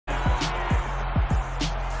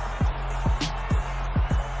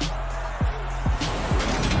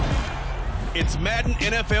It's Madden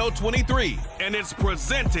NFL 23, and it's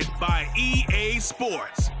presented by EA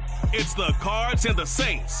Sports. It's the Cards and the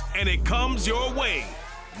Saints, and it comes your way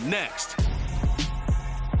next.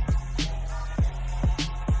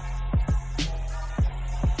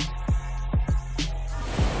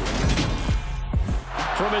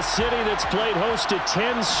 From a city that's played host to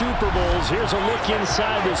 10 Super Bowls, here's a look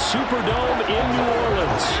inside the Superdome in New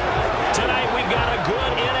Orleans. Tonight we've got a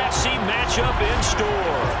good NFC matchup in store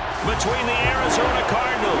between the Arizona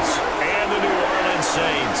Cardinals and the New Orleans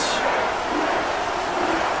Saints.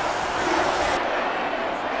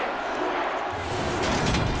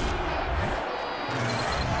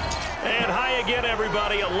 Again,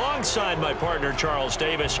 everybody, alongside my partner, Charles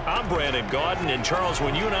Davis, I'm Brandon Gaudin. And, Charles,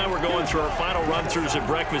 when you and I were going through our final run-throughs at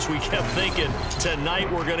breakfast, we kept thinking tonight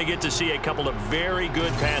we're going to get to see a couple of very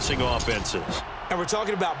good passing offenses. And we're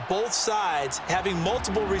talking about both sides having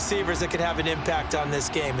multiple receivers that could have an impact on this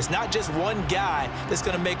game. It's not just one guy that's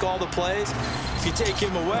going to make all the plays. If you take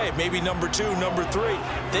him away, maybe number 2, number 3,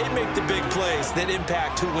 they make the big plays that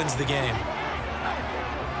impact who wins the game.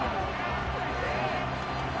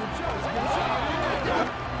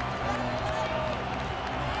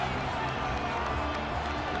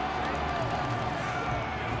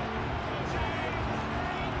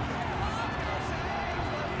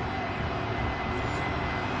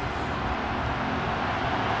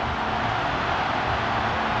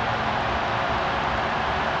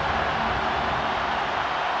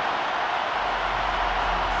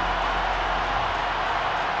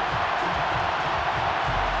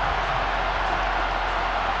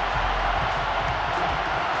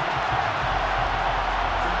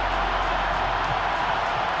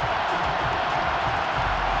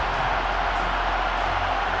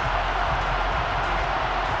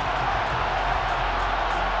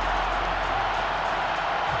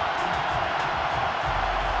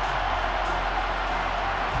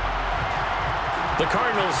 The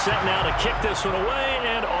Cardinals set now to kick this one away,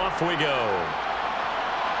 and off we go.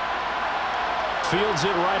 Fields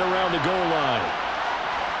it right around the goal line.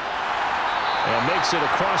 And makes it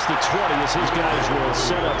across the 20 as his guys will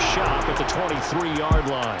set up shop at the 23-yard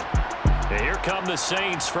line. And here come the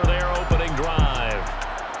Saints for their opening drive.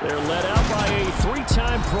 They're led out by a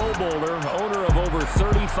 3-time Pro Bowler, owner of over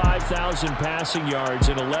 35,000 passing yards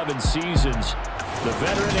in 11 seasons, the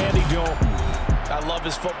veteran Andy Dalton. I love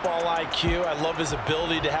his football IQ. I love his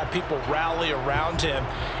ability to have people rally around him.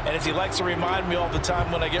 And as he likes to remind me all the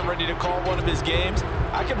time when I get ready to call one of his games,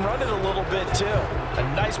 I can run it a little bit too. A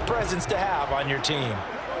nice presence to have on your team.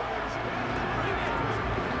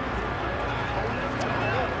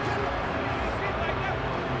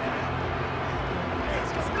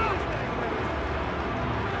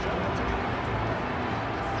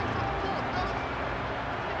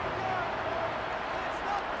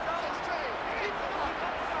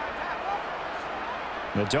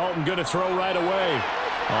 And Dalton going to throw right away.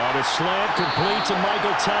 On a slant, complete to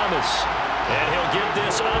Michael Thomas. And he'll get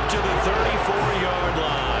this up to the 34-yard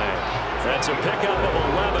line. That's a pickup of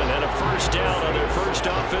 11 and a first down on their first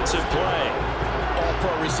offensive play.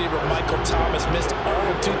 All-pro receiver Michael Thomas missed all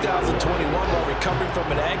of 2021 while recovering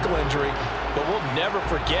from an ankle injury. But we'll never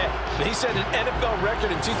forget that he set an NFL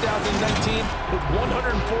record in 2019 with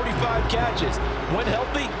 145 catches. When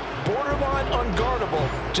healthy, borderline unguardable,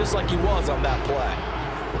 just like he was on that play.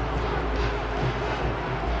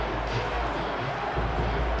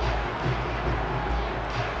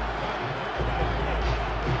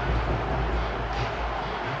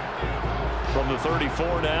 From the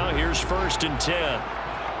 34 now, here's 1st and 10.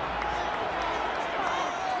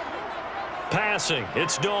 Passing,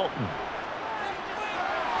 it's Dalton.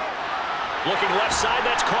 Looking left side,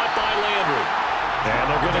 that's caught by Landry. And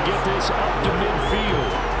they're going to get this up to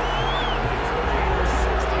midfield.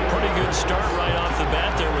 Pretty good start right off the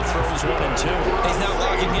bat there with throws 1 and 2. He's not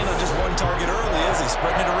locking in on just one target early, is he?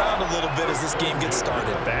 Spreading it around a little bit as this game gets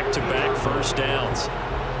started. Back-to-back first downs.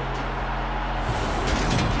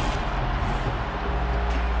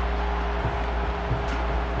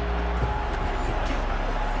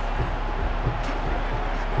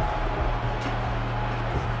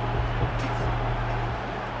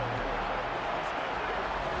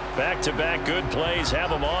 Back-to-back good plays have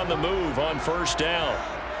them on the move on first down.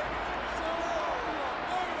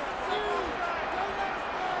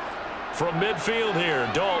 From midfield here,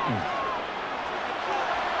 Dalton.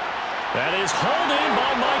 That is hauled in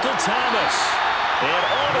by Michael Thomas. And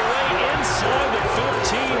all the way inside the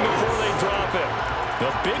 15 before they drop it.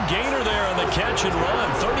 The big gainer there on the catch and run,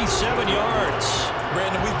 37 yards.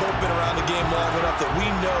 Brandon, we've both been around the game long enough that we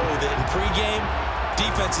know that in pregame,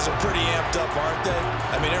 defenses are pretty amped up, aren't they?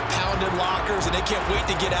 I mean, they're pounding lockers, and they can't wait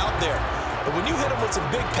to get out there. But when you hit them with some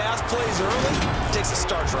big pass plays early, it takes the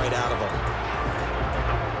starch right out of them.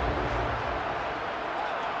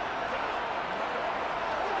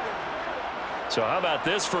 So how about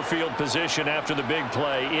this for field position after the big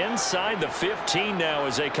play? Inside the 15 now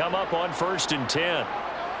as they come up on 1st and 10.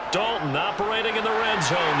 Dalton operating in the red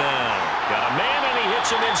zone now. Got a man, and he hits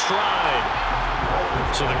him in stride.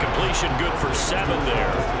 So the completion good for 7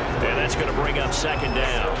 there. And that's going to bring up 2nd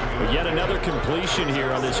down. But yet another completion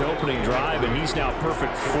here on this opening drive, and he's now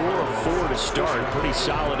perfect 4 of 4 to start. Pretty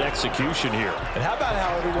solid execution here. And how about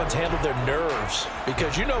how everyone's handled their nerves?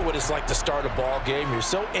 Because you know what it's like to start a ball game. You're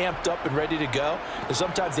so amped up and ready to go, and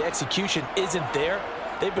sometimes the execution isn't there.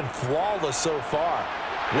 They've been flawless so far.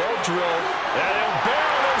 Well drilled. And he'll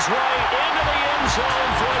barrel his way into the end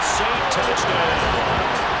zone for a Saint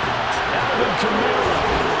touchdown. Alvin Kamara,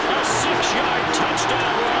 a 6-yard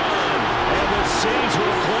touchdown run. And the Saints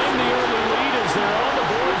will claim the early lead as they're on the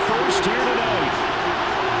board first here tonight.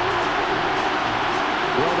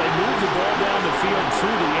 Well, they move the ball down the field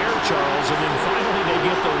through the air, Charles, and then finally they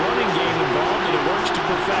get the running game involved, and it works to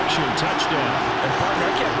perfection. Touchdown. And, partner,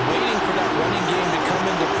 I kept waiting for that running game to come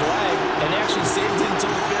into play and actually saved it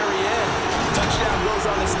until the very end. Touchdown goes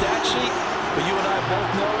on the stat sheet, but you and I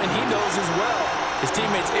both know, and he knows as well, his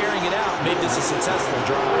teammates airing it out made this a successful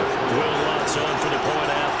drive. Will Lutz on for the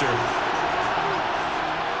point after.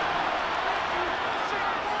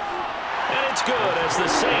 And it's good as the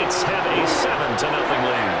Saints have a 7-0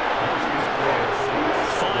 lead.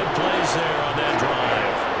 5 plays there on that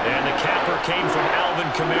drive. And the capper came from Alvin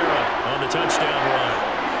Kamara on the touchdown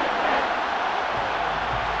run.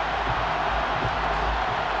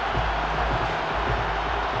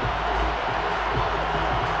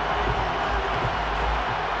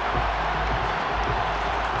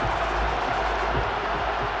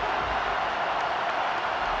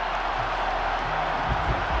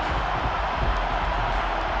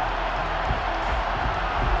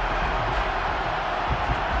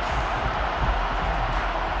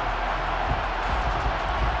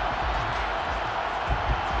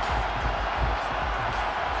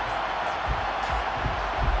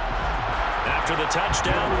 After the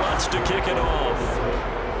touchdown, Lutz to kick it off.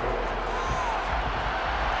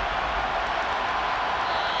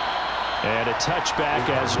 And a touchback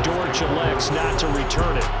as Dortch elects not to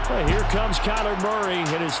return it. Well, here comes Kyler Murray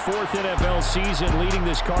in his 4th NFL season leading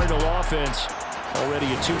this Cardinal offense. Already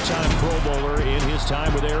a 2-time Pro Bowler in his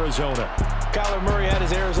time with Arizona. Kyler Murray had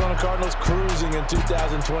his Arizona Cardinals cruising in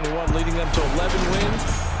 2021, leading them to 11 wins,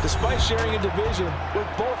 despite sharing a division with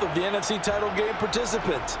both of the NFC title game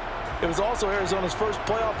participants. It was also Arizona's first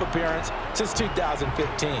playoff appearance since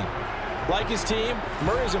 2015. Like his team,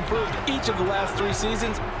 Murray's improved each of the last 3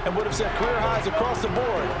 seasons and would have set career highs across the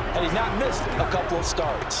board had he not missed a couple of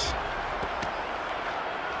starts.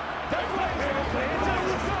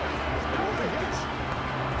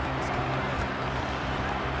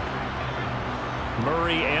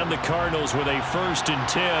 Murray and the Cardinals with a 1st and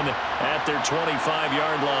 10 at their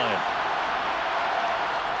 25-yard line.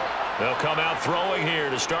 They'll come out throwing here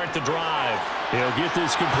to start the drive. He'll get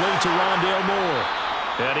this complete to Rondale Moore.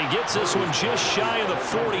 And he gets this one just shy of the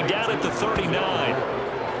 40, down at the 39.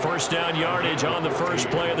 1st down yardage on the first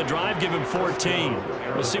play of the drive. Give him 14.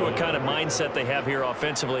 We'll see what kind of mindset they have here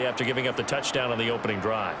offensively after giving up the touchdown on the opening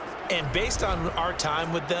drive. And based on our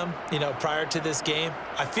time with them, prior to this game,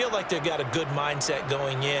 I feel like they've got a good mindset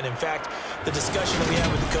going in. In fact, the discussion that we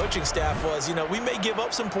had with the coaching staff was, we may give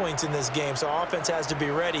up some points in this game, so our offense has to be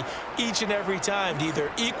ready each and every time to either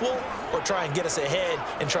equal or try and get us ahead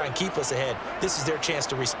and try and keep us ahead. This is their chance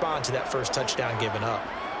to respond to that first touchdown given up.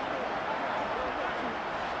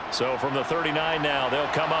 So from the 39 now, they'll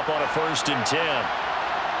come up on a 1st and 10.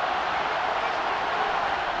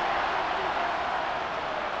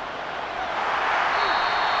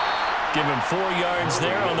 Give him 4 yards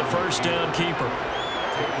there on the 1st down keeper.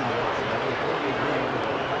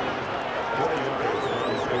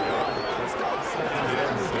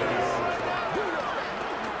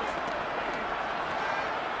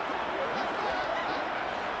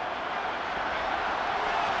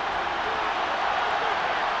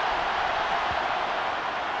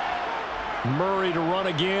 Murray to run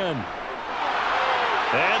again.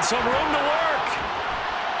 And some room to work.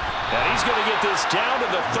 And he's going to get this down to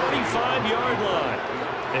the 35-yard line.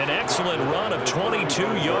 An excellent run of 22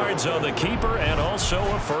 yards on the keeper and also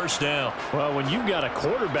a 1st down. Well, when you've got a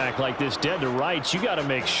quarterback like this dead to rights, you got to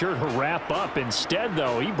make sure to wrap up. Instead,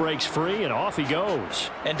 though, he breaks free and off he goes.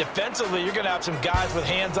 And defensively, you're going to have some guys with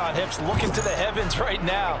hands on hips looking to the heavens right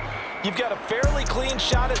now. You've got a fairly clean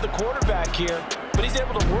shot at the quarterback here, but he's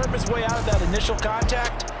able to worm his way out of that initial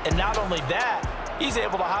contact. And not only that, he's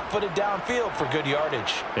able to hot-foot it downfield for good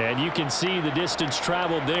yardage. And you can see the distance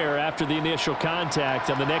traveled there after the initial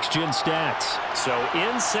contact on the next-gen stats. So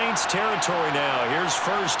in Saints territory now. Here's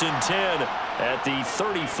 1st and 10 at the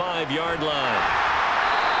 35-yard line.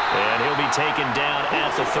 And he'll be taken down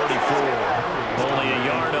at the 34. Only a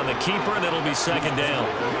yard on the keeper, and it'll be 2nd down.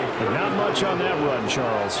 Not much on that run,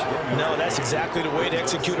 Charles. No, that's exactly the way to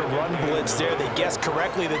execute a run blitz there. They guessed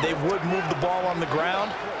correctly that they would move the ball on the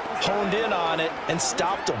ground, honed in on it, and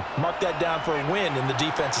stopped them. Mark that down for a win in the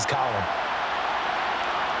defense's column.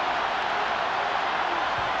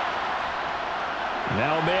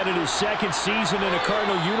 Now a man in his 2nd season in a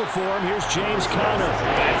Cardinal uniform. Here's James Conner.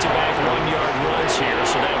 Back-to-back 1-yard runs here,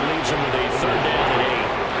 so that leaves him with a 3rd down and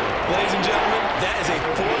 8. Ladies and gentlemen, that is a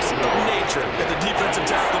force of nature at the defensive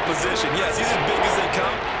tackle position. Yes, he's as big as they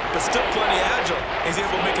come, but still plenty agile. He's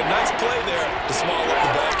able to make a nice play there to small up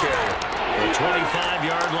the ball carrier. The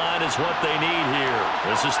 25-yard line is what they need here.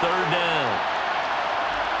 This is 3rd down.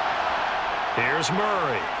 Here's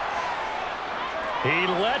Murray. He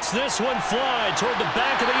lets this one fly toward the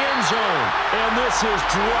back of the end zone. And this is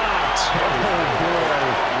dropped. Oh, boy.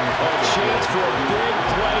 A chance for a big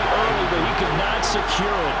play early, but he could not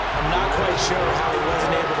secure it. I'm not quite sure how he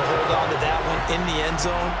wasn't able to hold on to that one in the end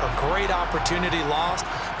zone. A great opportunity lost,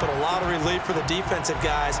 but a lot of relief for the defensive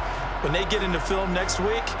guys. When they get into film next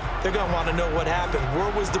week, they're going to want to know what happened.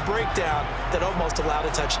 Where was the breakdown that almost allowed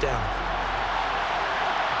a touchdown?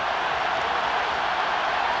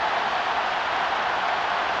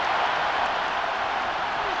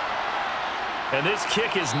 And this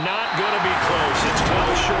kick is not going to be close. It's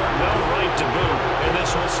well short, well right to boot. And this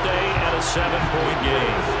will stay at a 7-point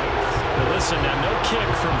game. Now listen, now no kick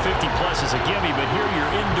from 50-plus is a gimme, but here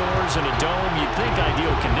you're indoors in a dome. You'd think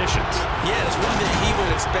ideal conditions. Yeah, it's one that he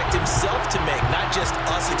would expect himself to make, not just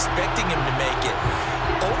us expecting him to make it.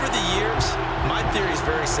 Over the years, my theory is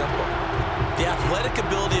very simple. The athletic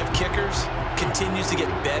ability of kickers continues to get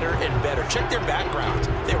better and better. Check their backgrounds.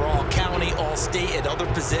 They were all county, all state, at other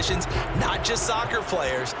positions, not just soccer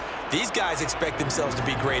players. These guys expect themselves to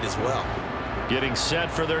be great as well. Getting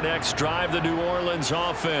set for their next drive, the New Orleans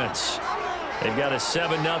offense. They've got a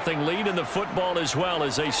 7-0 lead in the football as well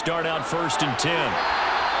as they start out 1st and 10.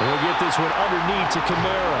 They'll get this one underneath to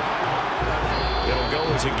Kamara. It'll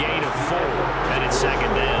go as a gain of 4, and it's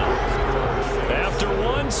 2nd down. After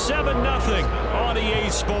 1, 7-0 on EA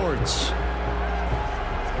Sports.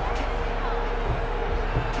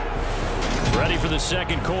 Ready for the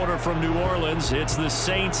 2nd quarter from New Orleans. It's the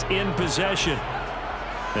Saints in possession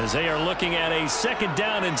as they are looking at a 2nd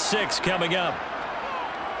down and 6 coming up.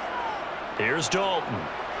 Here's Dalton.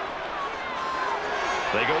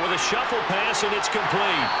 They go with a shuffle pass, and it's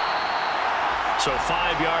complete. So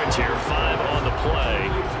 5 yards here, 5 on the play.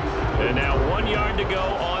 And now 1 yard to go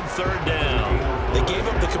on 3rd down. They gave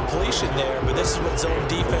up the completion there, but this is what zone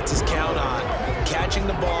defenses count on. Catching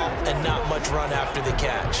the ball and not much run after the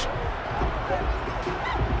catch.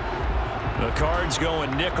 The Cards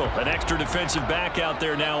going nickel. An extra defensive back out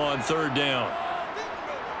there now on 3rd down.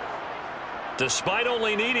 Despite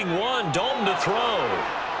only needing 1, Dalton to throw.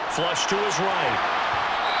 Flush to his right.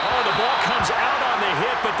 Oh, the ball comes out on the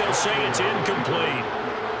hit, but they'll say it's incomplete.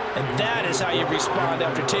 And that is how you respond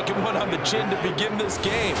after taking one on the chin to begin this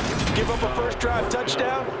game. Give up a first drive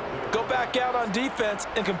touchdown, go back out on defense,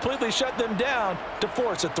 and completely shut them down to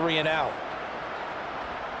force a 3-and-out.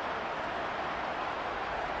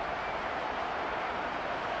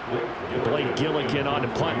 Blake Gillikin on the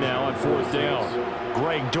punt now on 4th down.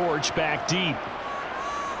 Greg Dortch back deep.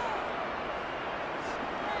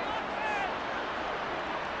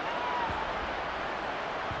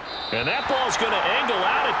 And that ball's going to angle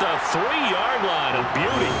out at the 3-yard line. A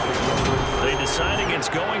beauty. They decide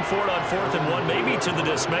against going for it on 4th and 1, maybe to the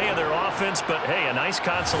dismay of their offense, but hey, a nice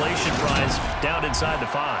consolation prize down inside the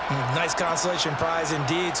 5. Nice consolation prize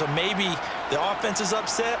indeed. So maybe the offense is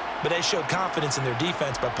upset, but they showed confidence in their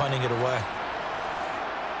defense by punting it away.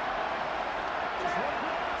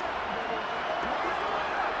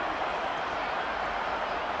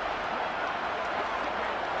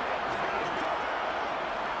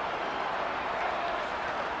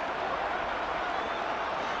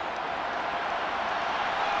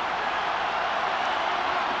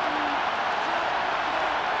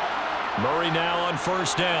 Murray now on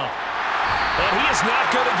 1st down. And he is not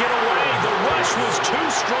going to get away. The rush was too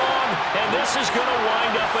strong, and this is going to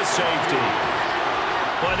wind up a safety.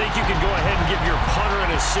 Well, I think you can go ahead and give your punter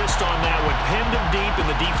an assist on that one. Pinned him deep, and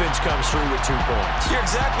the defense comes through with 2 points. You're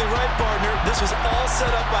exactly right, partner. This was all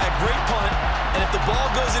set up by a great punt, and if the ball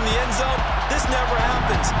goes in the end zone, this never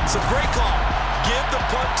happens. So great call. Give the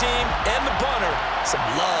punt team and the punter some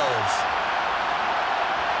love.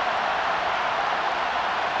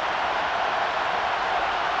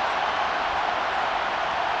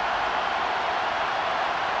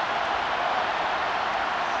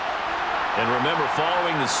 And remember,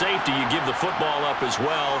 following the safety, you give the football up as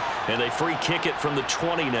well, and they free kick it from the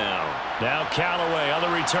 20 now. Now Callaway on the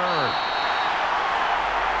return.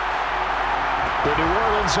 The New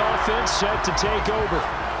Orleans offense set to take over.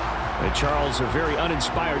 And Charles, a very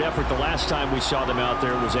uninspired effort. The last time we saw them out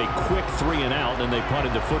there was a quick 3-and-out, and they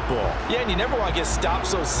punted the football. Yeah, and you never want to get stopped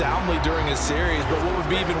so soundly during a series, but what would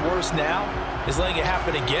be even worse now is letting it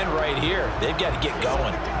happen again right here. They've got to get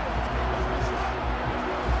going.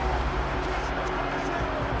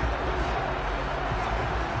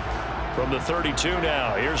 From the 32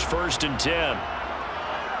 now, here's 1st and 10.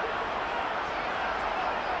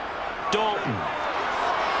 Dalton.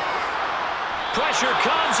 Pressure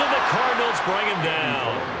comes, and the Cardinals bring him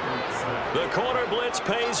down. The corner blitz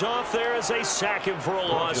pays off there as they sack him for a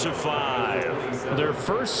loss of 5. Their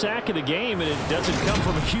first sack of the game, and it doesn't come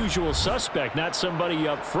from a usual suspect, not somebody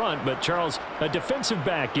up front, but Charles, a defensive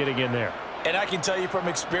back getting in there. And I can tell you from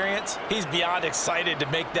experience, he's beyond excited to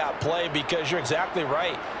make that play because you're exactly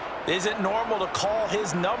right. It isn't normal to call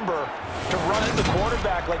his number to run at the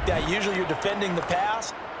quarterback like that. Usually you're defending the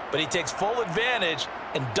pass, but he takes full advantage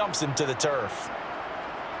and dumps him to the turf.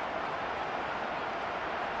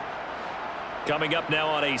 Coming up now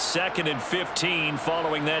on a 2nd and 15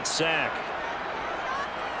 following that sack.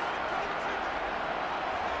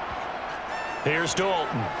 Here's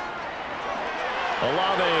Dalton.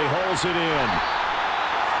 Olave holds it in.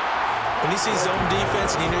 When you see zone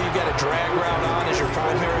defense and you know you've got a drag route on as your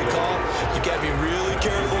primary call, you've got to be really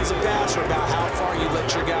careful as a passer about how far you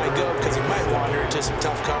let your guy go because he might wander into some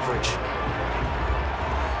tough coverage.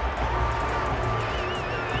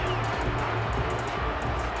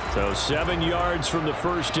 So 7 yards from the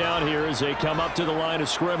first down here as they come up to the line of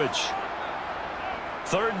scrimmage.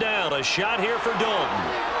 3rd down, a shot here for Dalton.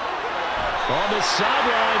 On the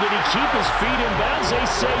sideline, did he keep his feet in bounds? They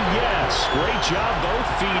say yes. Great job, both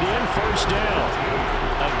feet in, 1st down.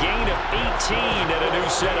 A gain of 18 and a new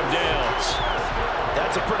set of downs.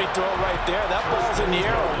 That's a pretty throw right there. That ball's in the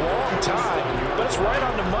air a long time, but it's right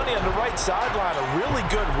on the money on the right sideline. A really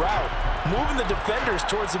good route. Moving the defenders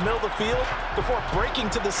towards the middle of the field before breaking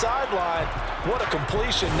to the sideline. What a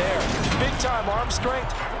completion there. Big-time arm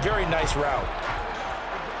strength. Very nice route.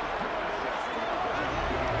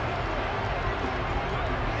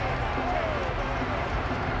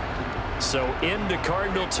 So into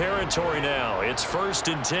Cardinal territory now. It's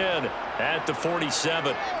 1st and 10 at the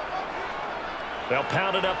 47. They'll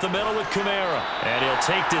pound it up the middle with Kamara. And he'll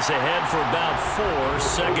take this ahead for about 4.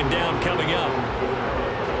 2nd down coming up.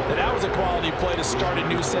 And that was a quality play to start a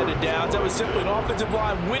new set of downs. That was simply an offensive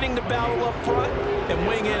line winning the battle up front and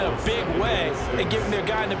winning in a big way and giving their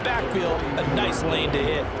guy in the backfield a nice lane to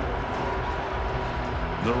hit.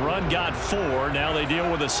 The run got 4. Now they deal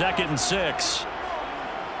with a 2nd and 6.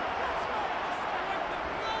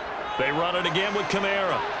 They run it again with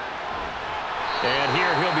Kamara. And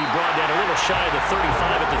here he'll be brought down a little shy of the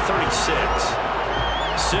 35 at the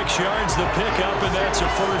 36. 6 yards the pickup, and that's a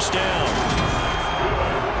 1st down.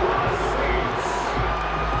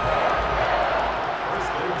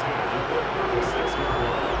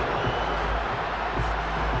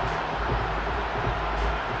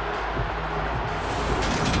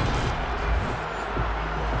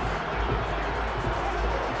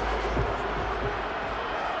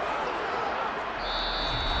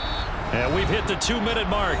 And we've hit the 2-minute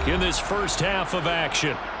mark in this first half of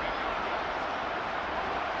action.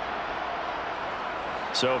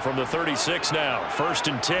 So from the 36 now,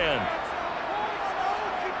 1st and 10.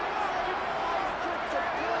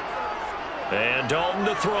 And Dalton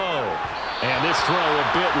to throw. And this throw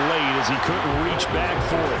a bit late as he couldn't reach back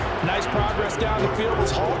for it. Nice progress down the field was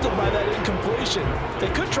halted by that incompletion. They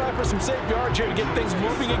could try for some safe yards here to get things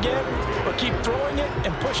moving again, or keep throwing it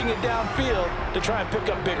and pushing it downfield to try and pick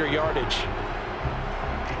up bigger yardage.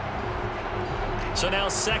 So now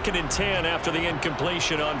 2nd and 10 after the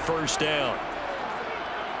incompletion on 1st down.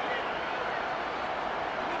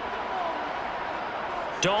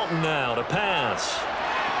 Dalton now to pass.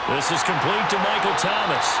 This is complete to Michael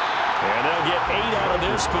Thomas. And they'll get 8 out of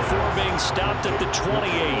this before being stopped at the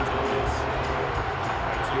 28.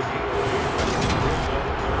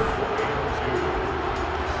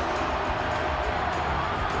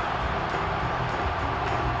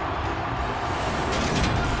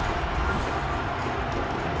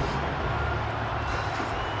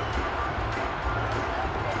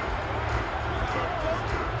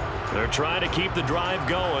 They're trying to keep the drive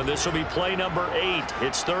going. This will be play number 8.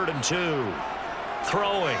 It's 3rd and 2.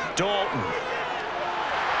 Throwing, Dalton.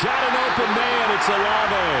 Got an open man, it's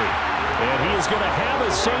Olave. And he is going to have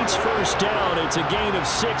a Saints 1st down. It's a gain of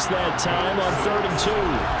 6 that time on 3rd and 2.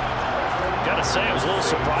 Gotta say, I was a little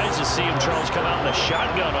surprised to see him, Charles, come out in a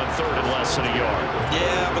shotgun on third and less than a yard.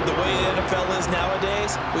 Yeah, but the way the NFL is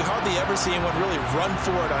nowadays, we hardly ever see anyone really run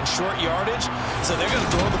for it on short yardage. So they're going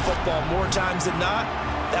to throw the football more times than not.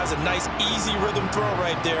 That was a nice, easy rhythm throw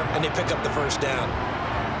right there, and they pick up the first down.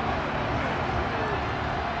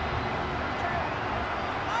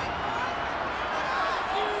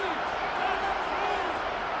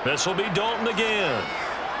 This will be Dalton again.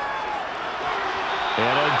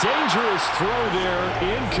 And a dangerous throw there,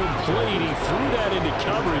 incomplete. He threw that into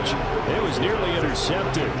coverage. It was nearly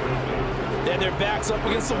intercepted. Then their back's up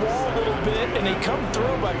against the wall a little bit, and they come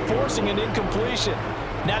through by forcing an incompletion.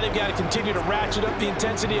 Now they've got to continue to ratchet up the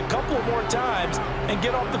intensity a couple of more times and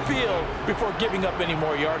get off the field before giving up any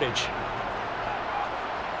more yardage.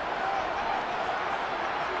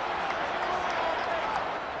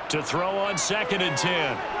 To throw on 2nd and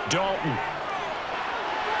 10, Dalton.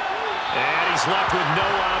 And he's left with no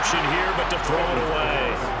option here but to throw it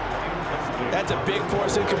away. That's a big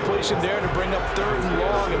force incompletion there to bring up 3rd and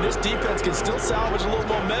long, and this defense can still salvage a little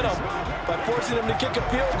momentum by forcing them to kick a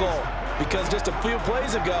field goal, because just a few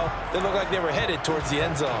plays ago, they looked like they were headed towards the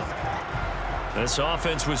end zone. This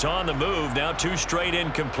offense was on the move. Now 2 straight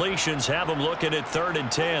incompletions have them looking at 3rd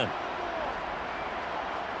and 10.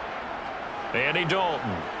 Andy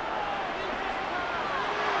Dalton.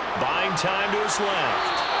 Buying time to his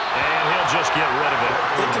left. And he'll just get rid of it.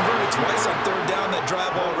 They converted twice on 3rd down that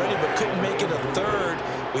drive already, but couldn't make it a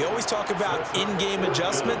 3rd. We always talk about in-game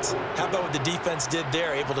adjustments. How about what the defense did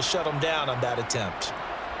there, able to shut them down on that attempt?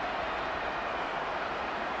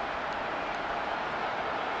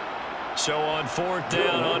 So on 4th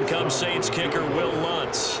down, on comes Saints kicker Will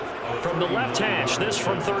Lutz. From the left hash, this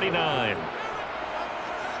from 39.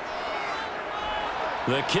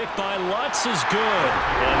 The kick by Lutz is good,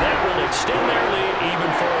 and that will extend their lead even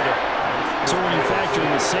further. So when you factor in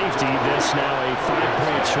the safety, this now a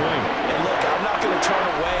 5-point swing. And look, I'm not going to turn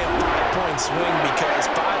away a 5-point swing because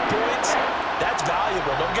 5 points, that's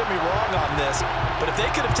valuable. Don't get me wrong on this. But if they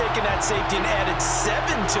could have taken that safety and added 7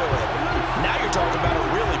 to it, now you're talking about a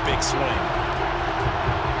really big swing.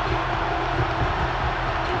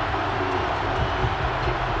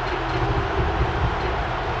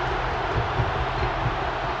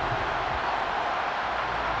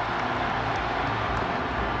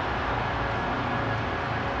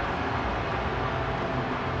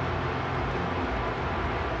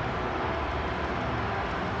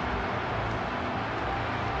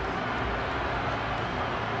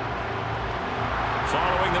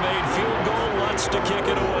 Following the made field goal, Lutz to kick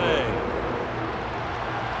it away.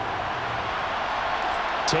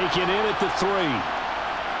 Taken in at the 3.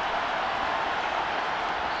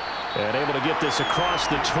 And able to get this across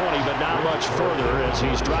the 20, but not much further as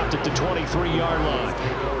he's dropped at the 23-yard line.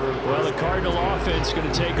 Well, the Cardinal offense going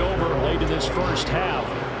to take over late in this first half.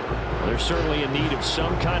 They're certainly in need of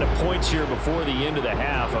some kind of points here before the end of the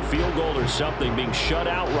half. A field goal or something, being shut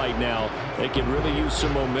out right now. They can really use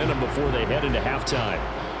some momentum before they head into halftime.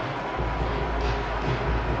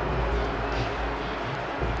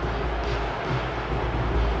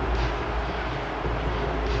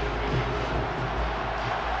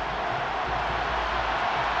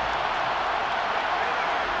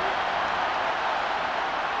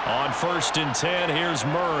 On 1st and 10, here's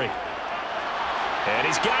Murray. And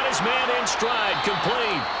he's got his man in stride,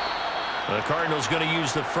 complete. The Cardinals going to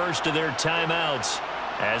use the first of their timeouts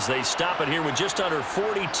as they stop it here with just under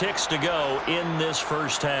 40 ticks to go in this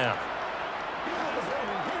first half.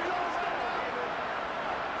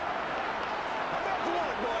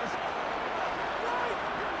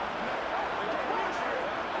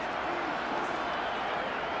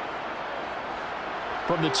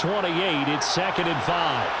 From the 28, it's 2nd and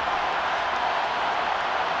 5.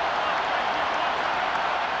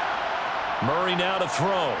 Murray now to throw.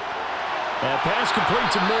 And pass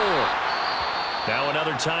complete to Moore. Now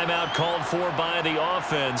another timeout called for by the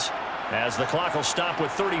offense as the clock will stop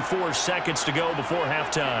with 34 seconds to go before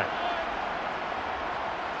halftime.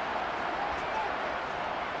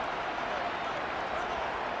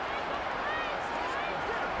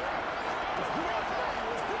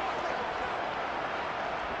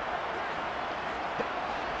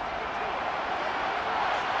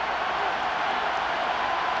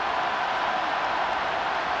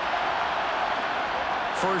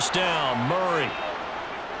 First down, Murray.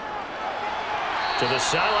 To the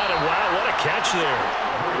sideline, and wow, what a catch there.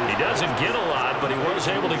 He doesn't get a lot, but he was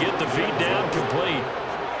able to get the feet down complete.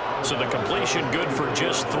 So the completion good for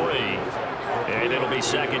just 3. And it'll be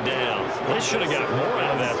 2nd down. They should have got more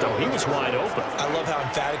out of that, though. He was wide open. I love how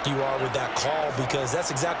emphatic you are with that call because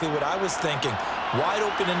that's exactly what I was thinking. Wide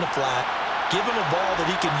open in the flat. Give him a ball that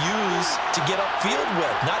he can use to get upfield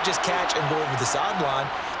with, not just catch and go over the sideline.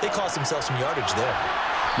 They cost themselves some yardage there.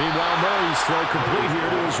 Meanwhile, Murray's throw complete here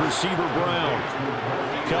to his receiver, Brown.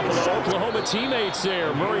 Couple of Oklahoma teammates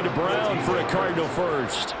there. Murray to Brown for a Cardinal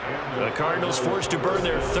first. The Cardinals forced to burn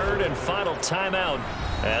their third and final timeout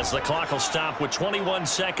as the clock will stop with 21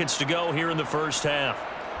 seconds to go here in the first half.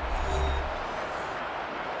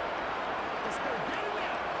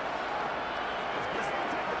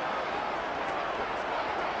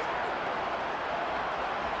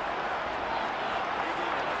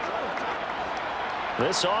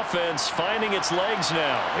 This offense finding its legs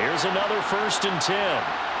now. Here's another 1st and 10.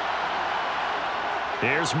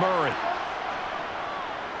 Here's Murray.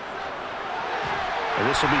 And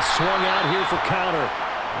this will be swung out here for counter.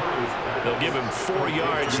 They'll give him 4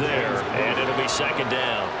 yards there, and it'll be 2nd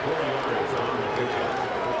down.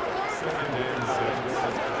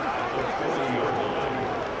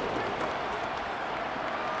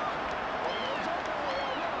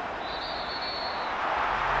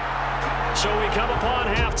 So we come upon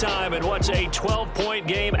halftime in what's a 12-point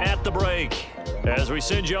game at the break. As we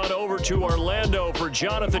send you on over to Orlando for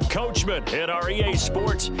Jonathan Coachman in our EA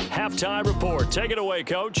Sports Halftime Report. Take it away,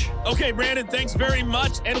 Coach. Okay, Brandon, thanks very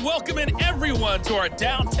much. And welcoming everyone to our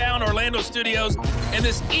downtown Orlando studios and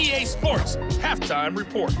this EA Sports Halftime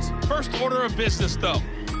Report. First order of business, though.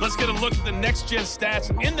 Let's get a look at the next-gen stats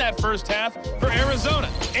in that first half for Arizona.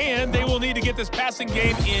 And they will need to get this passing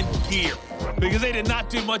game in gear because they did not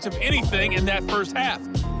do much of anything in that first half.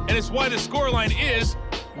 And it's why the scoreline is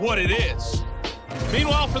what it is.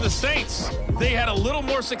 Meanwhile, for the Saints, they had a little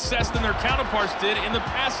more success than their counterparts did in the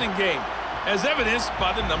passing game, as evidenced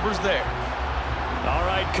by the numbers there. All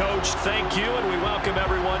right, Coach, thank you, and we welcome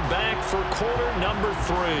everyone back for quarter number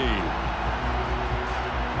 3.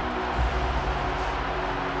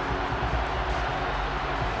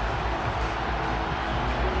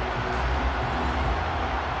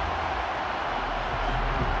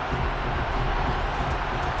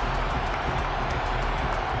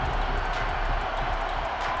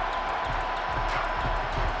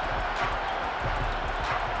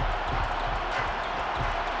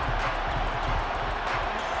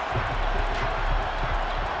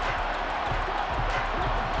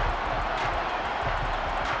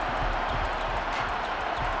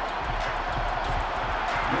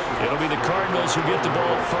 It'll be the Cardinals who get the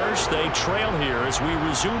ball first. They trail here as we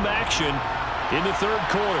resume action in the 3rd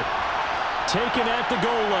quarter. Taken at the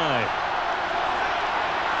goal line.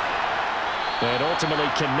 And ultimately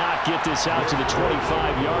cannot get this out to the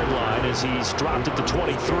 25-yard line as he's dropped at the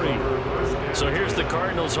 23. So here's the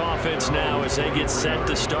Cardinals offense now as they get set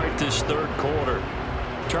to start this 3rd quarter.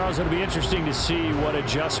 Charles, it'll be interesting to see what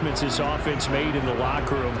adjustments this offense made in the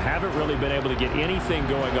locker room. Haven't really been able to get anything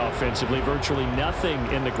going offensively, virtually nothing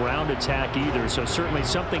in the ground attack either. So certainly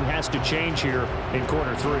something has to change here in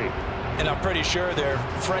quarter 3. And I'm pretty sure their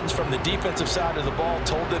friends from the defensive side of the ball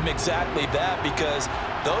told them exactly that, because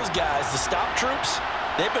those guys, the stop troops,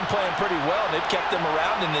 they've been playing pretty well. They've kept them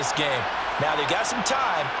around in this game. Now they got some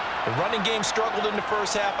time. The running game struggled in the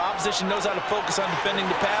first half. Opposition knows how to focus on defending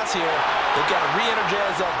the pass here. They've got to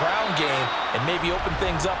re-energize that ground game and maybe open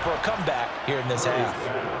things up for a comeback here in this half.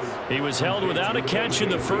 He was held without a catch in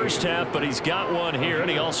the first half, but he's got one here, and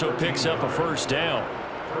he also picks up a 1st down.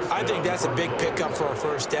 I think that's a big pickup for a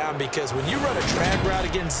 1st down, because when you run a drag route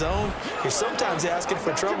against zone, you're sometimes asking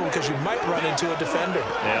for trouble because you might run into a defender.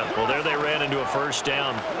 Yeah, well, there they ran into a 1st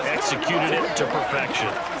down, executed it to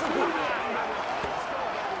perfection.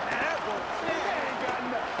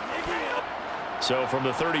 So from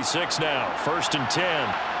the 36 now, 1st and 10.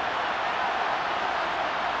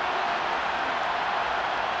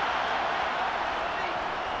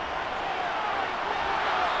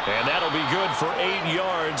 And that'll be good for 8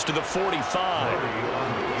 yards to the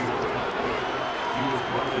 45.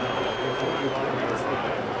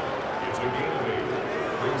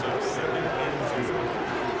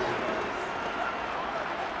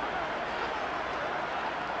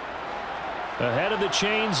 Ahead of the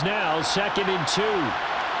chains now, 2nd and 2.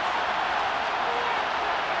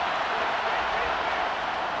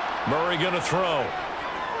 Murray going to throw.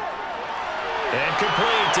 And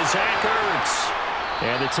complete to Zach Ertz.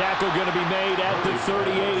 And the tackle going to be made at the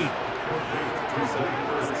 38.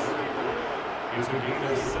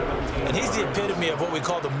 And he's the epitome of what we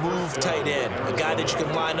call the move tight end, a guy that you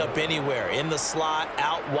can line up anywhere, in the slot,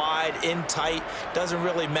 out wide, in tight, doesn't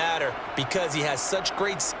really matter, because he has such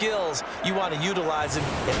great skills. You want to utilize him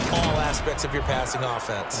in all aspects of your passing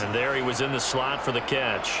offense. And there he was in the slot for the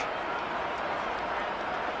catch.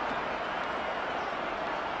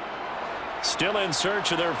 Still in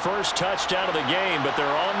search of their first touchdown of the game, but they're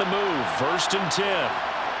on the move. 1st and 10.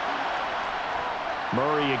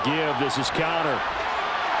 Murray a give. This is Connor.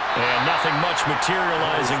 And nothing much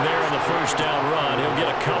materializing there on the first down run. He'll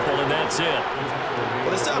get a couple, and that's it.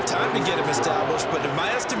 Well, it's tough time to get him established, but in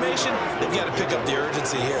my estimation, they've got to pick up the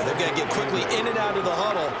urgency here. They've got to get quickly in and out of the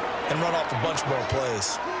huddle and run off a bunch more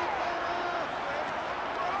plays.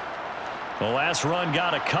 The last run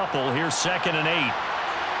got a couple. Here's 2nd and 8.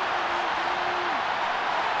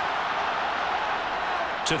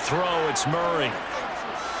 To throw, it's Murray.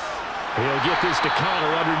 He'll get this to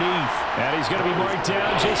Connor underneath. And he's going to be marked down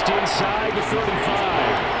just inside the 35.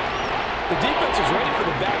 The defense was ready for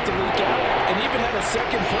the back to leak out and even had a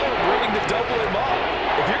second player waiting to double him up.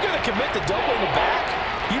 If you're going to commit to doubling the back,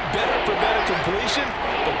 you better prevent a completion,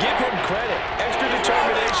 but give him credit. Extra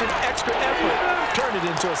determination, extra effort turned it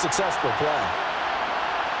into a successful play.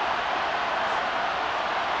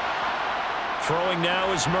 Throwing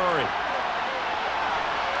now is Murray.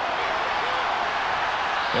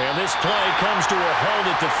 And this play comes to a halt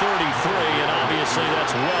at the 33, and obviously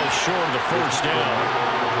that's well short of the first down.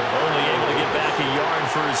 Only able to get back a yard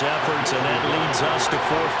for his efforts, and that leads us to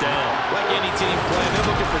 4th down. Like any team playing, they're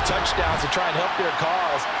looking for touchdowns to try and help their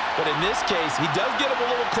cause. But in this case, he does get them a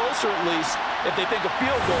little closer at least if they think a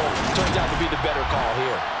field goal turns out to be the better call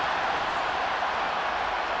here.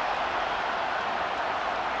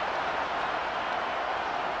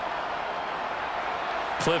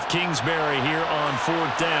 Cliff Kingsbury here on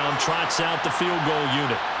 4th down, trots out the field goal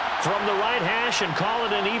unit. From the right hash and call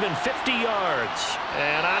it an even 50 yards.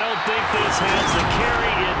 And I don't think this has the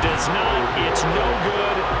carry. It does not. It's no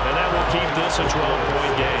good. And that will keep this a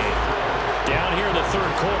 12-point game. Down here in the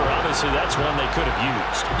 3rd quarter, obviously that's one they could have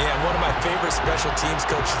used. Yeah, and one of my favorite special teams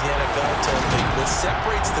coaches in the NFL told me what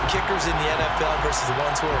separates the kickers in the NFL versus the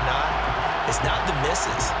ones who are not is not the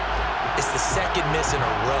misses. It's the second miss in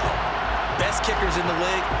a row. Best kickers in the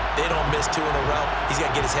league, they don't miss 2 in a row. He's got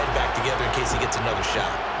to get his head back together in case he gets another shot.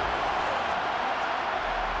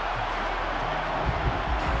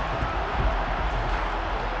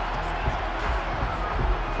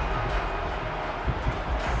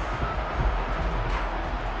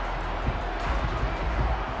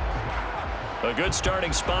 A good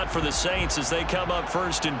starting spot for the Saints as they come up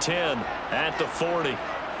 1st and 10 at the 40.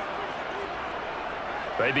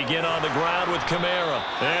 They begin on the ground with Kamara,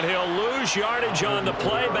 and he'll lose yardage on the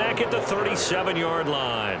play back at the 37-yard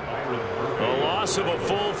line. A loss of a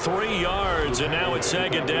full 3 yards, and now it's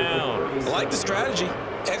 2nd down. I like the strategy.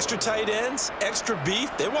 Extra tight ends, extra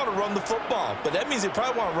beef. They want to run the football, but that means they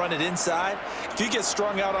probably want to run it inside. If you get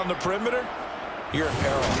strung out on the perimeter, you're in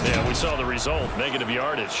peril. Yeah, we saw the result, negative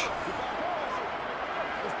yardage.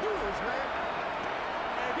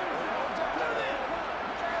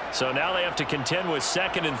 So now they have to contend with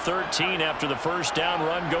 2nd and 13 after the first down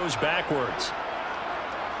run goes backwards.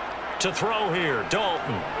 To throw here,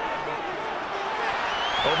 Dalton.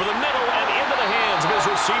 Over the middle and into the hands of his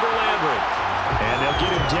receiver, Landry. And they'll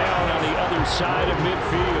get him down on the other side of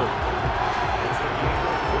midfield.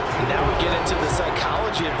 Now we get into the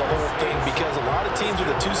psychology of the whole thing because a lot of teams with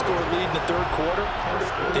a 2-score lead in the 3rd quarter,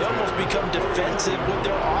 they almost become defensive with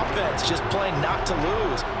their offense, just playing not to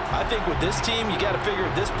lose. I think with this team, you got to figure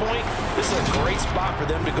at this point, this is a great spot for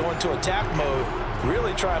them to go into attack mode,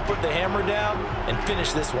 really try and put the hammer down and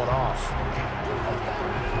finish this one off.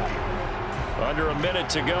 Under a minute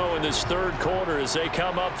to go in this 3rd quarter as they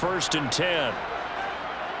come up 1st and 10.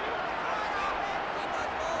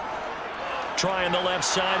 Trying the left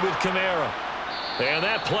side with Kamara. And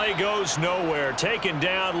that play goes nowhere. Taken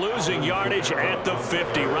down, losing yardage at the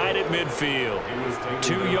 50, right at midfield.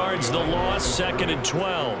 2 yards the loss, 2nd and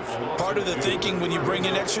 12. Part of the thinking when you bring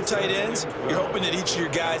in extra tight ends, you're hoping that each of your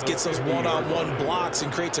guys gets those one-on-one blocks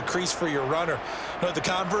and creates a crease for your runner. You know what the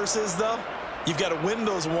converse is, though? You've got to win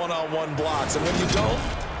those one-on-one blocks. And when you don't,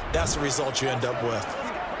 that's the result you end up with.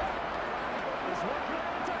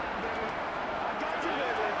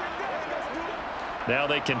 Now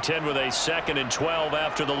they contend with a 2nd and 12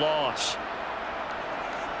 after the loss.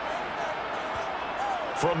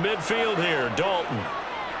 From midfield here, Dalton.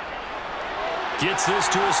 Gets this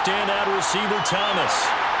to a standout receiver, Thomas.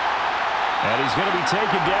 And he's going to be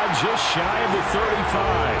taken down just shy of the 35.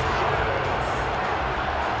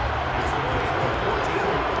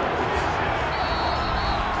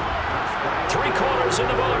 Three quarters in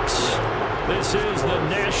the books. This is the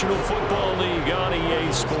National Football League on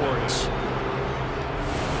EA Sports.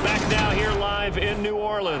 Back now here live in New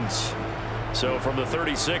Orleans. So from the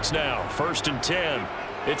 36 now, 1st and 10.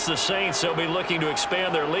 It's the Saints. They'll be looking to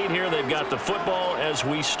expand their lead here. They've got the football as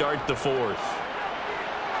we start the 4th.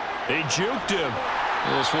 They juked him.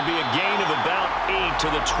 This will be a gain of about 8 to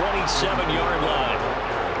the 27-yard line.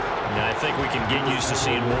 Now, I think we can get used to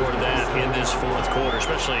seeing more of that in this fourth quarter,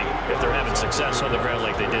 especially if they're having success on the ground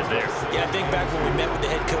like they did there. Yeah, I think back when we met with the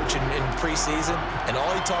head coach in preseason, and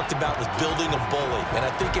all he talked about was building a bully. And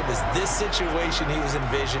I think it was this situation he was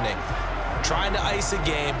envisioning. Trying to ice a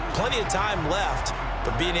game, plenty of time left,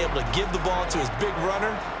 but being able to give the ball to his big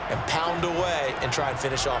runner and pound away and try and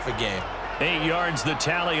finish off a game. 8 yards the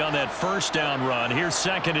tally on that first down run. Here's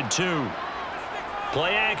 2nd and 2.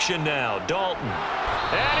 Play action now. Dalton.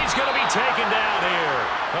 And he's going to be taken down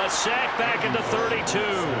here. A sack back at the 32.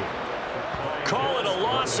 Call it a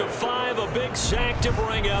loss of 5. A big sack to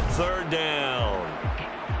bring up 3rd down.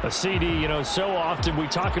 A CD, you know, so often we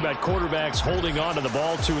talk about quarterbacks holding on to the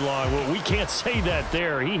ball too long. Well, we can't say that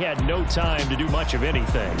there. He had no time to do much of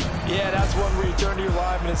anything. Yeah, that's one where you turn to your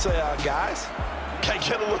lineman and say, guys, can I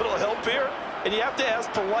get a little help here? And you have to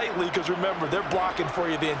ask politely because, remember, they're blocking for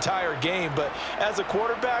you the entire game. But as a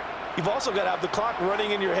quarterback, you've also got to have the clock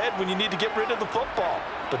running in your head when you need to get rid of the football.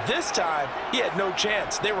 But this time, he had no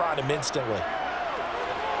chance. They were on him instantly.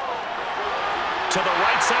 To the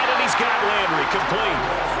right side, and he's got Landry complete.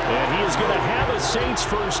 And he is going to have a Saints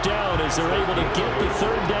first down as they're able to get the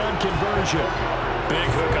 3rd down conversion. Big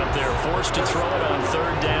hook up there, forced to throw it on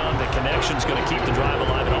 3rd down. The connection's going to keep the drive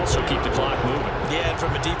alive and also keep the clock moving. Yeah, and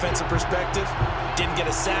from a defensive perspective, didn't get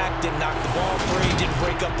a sack, didn't knock the ball free, didn't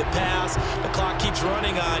break up the pass. The clock keeps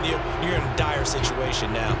running on you. You're in a dire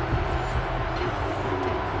situation now.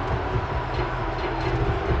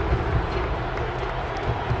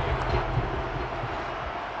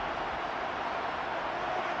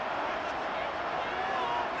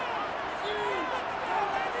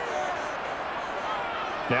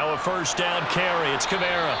 Now a first down carry. It's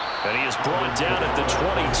Kamara. And he is brought down at the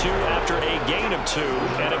 22 after a gain of 2.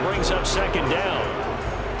 And it brings up 2nd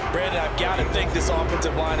down. Brandon, I've got to think this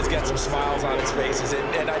offensive line has got some smiles on its faces.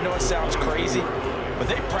 And I know it sounds crazy, but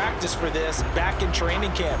they practiced for this back in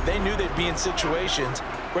training camp. They knew they'd be in situations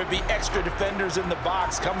where it'd be extra defenders in the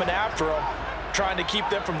box coming after them, trying to keep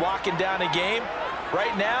them from locking down a game.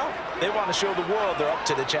 Right now, they want to show the world they're up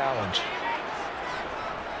to the challenge.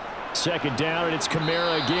 2nd down, and it's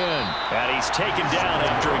Kamara again. And he's taken down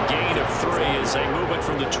after a gain of 3 as they move it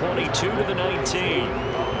from the 22 to the 19.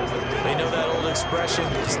 They know that old expression,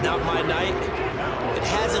 it's not my night. It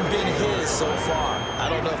hasn't been his so far. I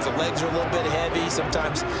don't know if the legs are a little bit heavy.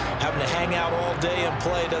 Sometimes having to hang out all day and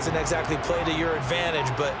play doesn't exactly play to your advantage,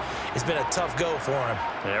 but it's been a tough go for him.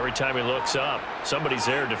 And every time he looks up, somebody's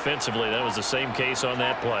there defensively. That was the same case on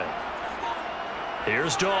that play.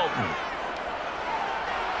 Here's Dalton.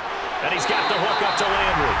 And he's got the hook up to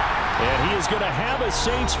Landry. And he is going to have a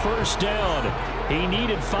Saints first down. He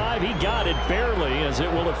needed 5. He got it barely, as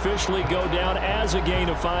it will officially go down as a gain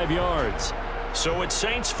of 5 yards. So it's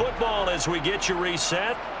Saints football as we get you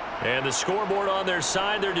reset. And the scoreboard on their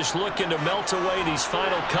side, they're just looking to melt away these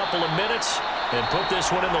final couple of minutes and put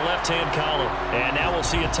this one in the left-hand column. And now we'll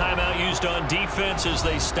see a timeout used on defense as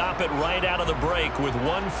they stop it right out of the break with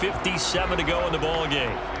 1:57 to go in the ball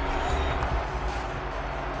game.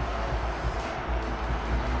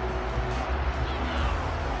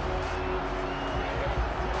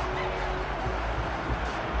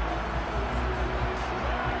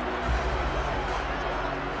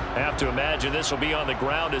 Have to imagine this will be on the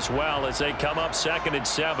ground as well as they come up 2nd and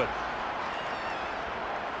 7.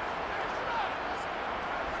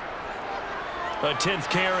 A 10th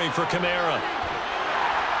carry for Kamara.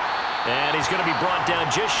 And he's going to be brought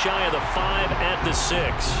down just shy of the 5 at the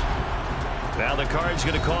 6. Now the Cards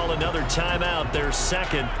going to call another timeout, their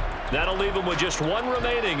 2nd. That'll leave them with just 1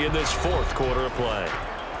 remaining in this 4th quarter of play.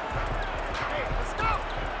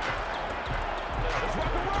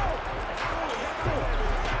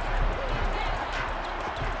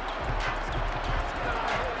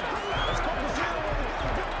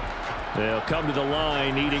 They'll come to the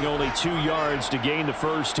line, needing only 2 yards to gain the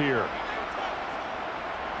first here.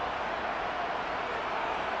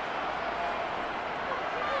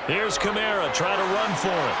 Here's Kamara trying to run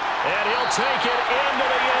for it. And he'll take it into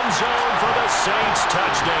the end zone for the Saints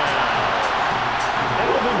touchdown.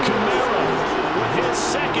 Alvin Kamara with his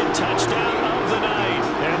 2nd touchdown of the night.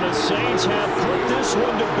 And the Saints have put this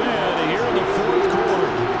one to bed here in the 4th quarter.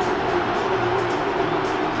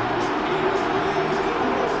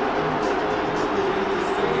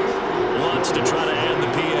 To try to end the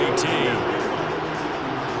PAT.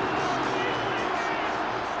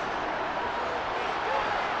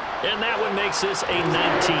 And that one makes this a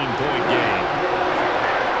 19-point game.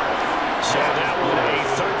 So that one a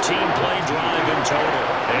 13-play drive in total.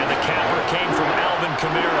 And the capper came from Alvin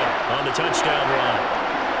Kamara on the touchdown run.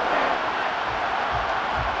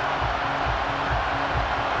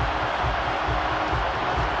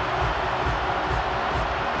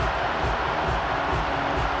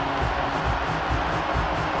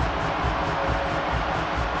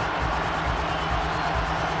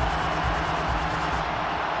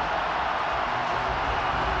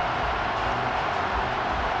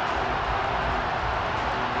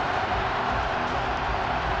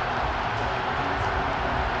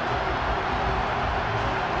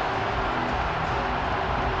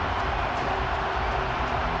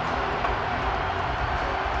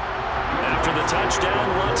 touchdown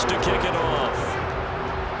runs to kick it off.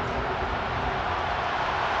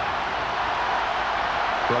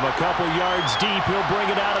 From a couple yards deep, he'll bring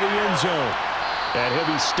it out of the end zone. And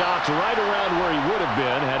he'll be stopped right around where he would have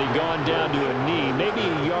been had he gone down to a knee, maybe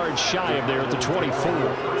a yard shy of there at the 24.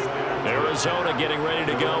 Arizona getting ready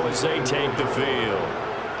to go as they take the field.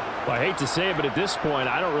 Well, I hate to say it, but at this point,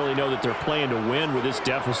 I don't really know that they're playing to win with this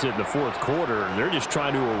deficit in the fourth quarter. They're just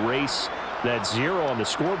trying to erase that 0 on the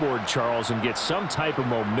scoreboard, Charles, and get some type of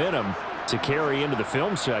momentum to carry into the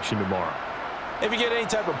film session tomorrow. If you get any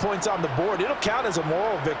type of points on the board, it'll count as a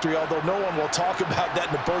moral victory, although no one will talk about that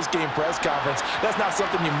in the post-game press conference. That's not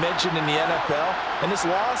something you mentioned in the NFL. And this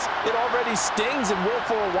loss, it already stings and will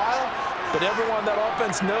for a while, but everyone on that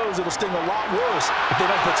offense knows it'll sting a lot worse if they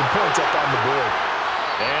don't put some points up on the board.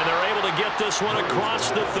 And they're able to get this one across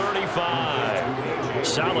the 35.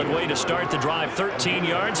 Solid way to start the drive. 13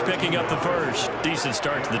 yards, picking up the first. Decent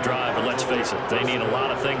start to the drive, but let's face it, they need a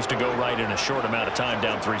lot of things to go right in a short amount of time,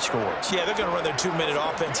 down 3 scores. Yeah, they're going to run their 2-minute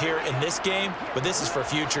offense here in this game, but this is for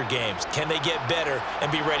future games. Can they get better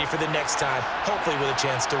and be ready for the next time, hopefully with a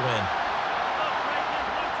chance to win?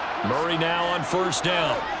 Murray now on first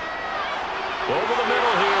down. Over the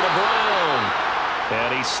middle here to Brown.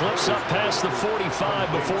 And he slips up past the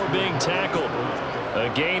 45 before being tackled. A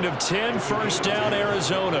gain of 10, first down,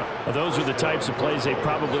 Arizona. Well, those are the types of plays they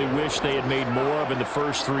probably wish they had made more of in the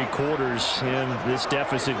first 3 quarters. And this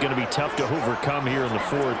deficit going to be tough to overcome here in the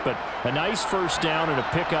fourth. But a nice first down and a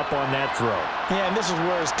pickup on that throw. Yeah, and this is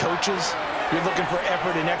where as coaches, you're looking for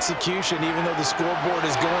effort and execution, even though the scoreboard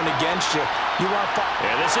is going against you. You want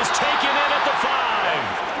and this is taken in at the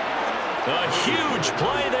 5. A huge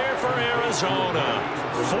play there for Arizona.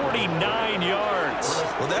 49 yards.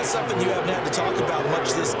 Well, that's something you haven't had to talk about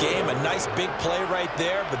much this game. A nice big play right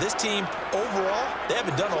there. But this team, overall, they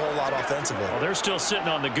haven't done a whole lot offensively. Well, they're still sitting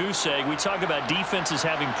on the goose egg. We talk about defenses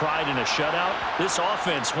having pride in a shutout. This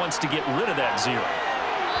offense wants to get rid of that 0.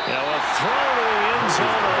 You know, a throw to the end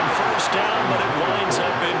zone on first down, but it winds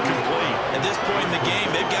up incomplete. At this point in the game,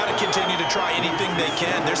 they've got to continue to try anything they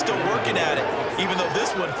can. They're still working at it, even though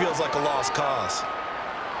this one feels like a lost cause.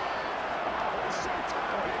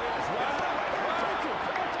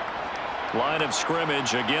 Line of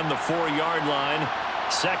scrimmage, again the 4-yard line,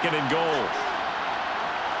 2nd and goal.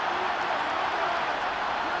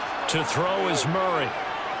 To throw is Murray.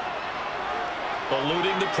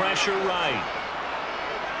 Eluding the pressure right.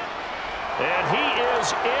 And he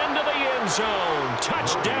is into the end zone.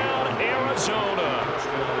 Touchdown, Arizona.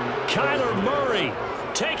 Kyler Murray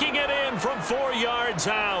taking it in from 4 yards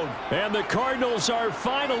out. And the Cardinals are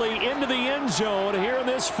finally into the end zone here in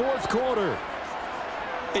this fourth quarter.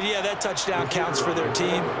 And yeah, that touchdown counts for their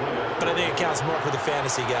team, but I think it counts more for the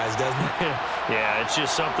fantasy guys, doesn't it? Yeah, it's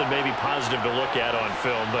just something maybe positive to look at on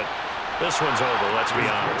film, but this one's over, let's be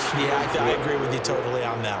honest. Yeah, I agree with you totally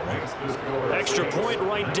on that one. Extra point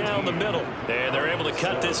right down the middle. And they're able to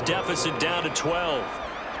cut this deficit down to 12.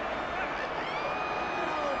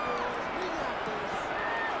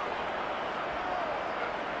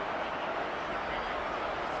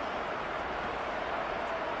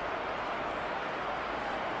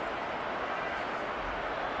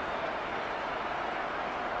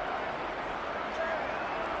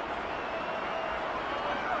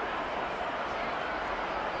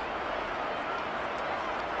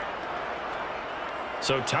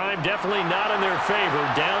 So time definitely not in their favor.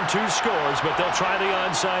 Down 2 scores, but they'll try the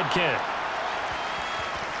onside kick.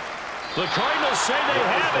 The Cardinals say they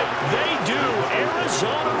have it. They do.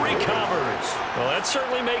 Arizona recovers. Well, that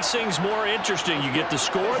certainly makes things more interesting. You get the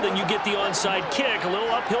score, then you get the onside kick. A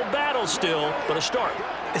little uphill battle still, but a start.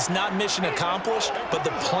 It's not mission accomplished, but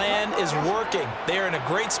the plan is working. They are in a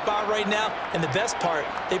great spot right now, and the best part,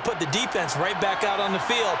 they put the defense right back out on the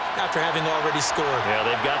field after having already scored. Yeah,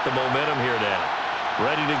 they've got the momentum here now.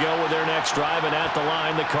 Ready to go with their next drive, and at the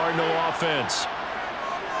line, the Cardinal offense.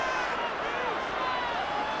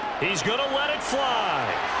 He's going to let it fly.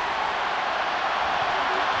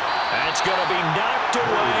 That's going to be knocked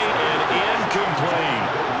away and incomplete.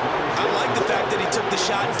 I like the fact that he took the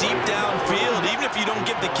shot deep downfield. Even if you don't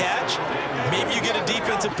get the catch, maybe you get a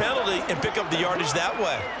defensive penalty and pick up the yardage that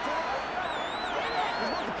way.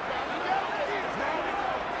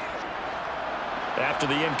 After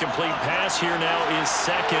the incomplete pass, here now is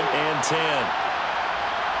 2nd and 10.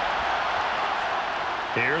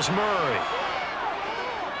 Here's Murray.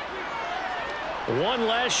 One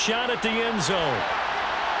last shot at the end zone.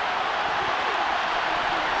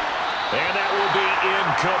 And that will be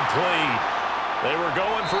incomplete. They were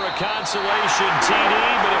going for a consolation TD,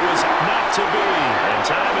 but it was not to be. And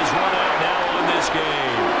time is run out now on this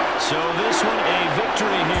game. So this one a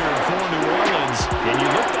victory here for New Orleans. And you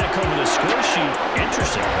look back over the score sheet,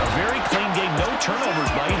 interesting. A very clean game, no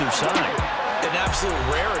turnovers by either side. An absolute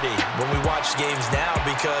rarity when we watch games now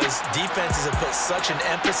because defenses have put such an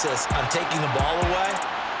emphasis on taking the ball away.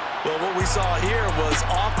 Well, what we saw here was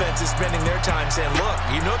offenses spending their time saying, look,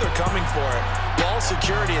 you know they're coming for it. Ball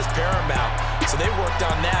security is paramount. So they worked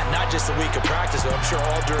on that, not just a week of practice, but I'm sure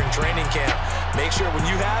all during training camp. Make sure when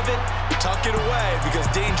you have it, tuck it away because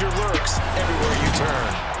danger lurks everywhere you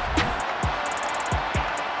turn.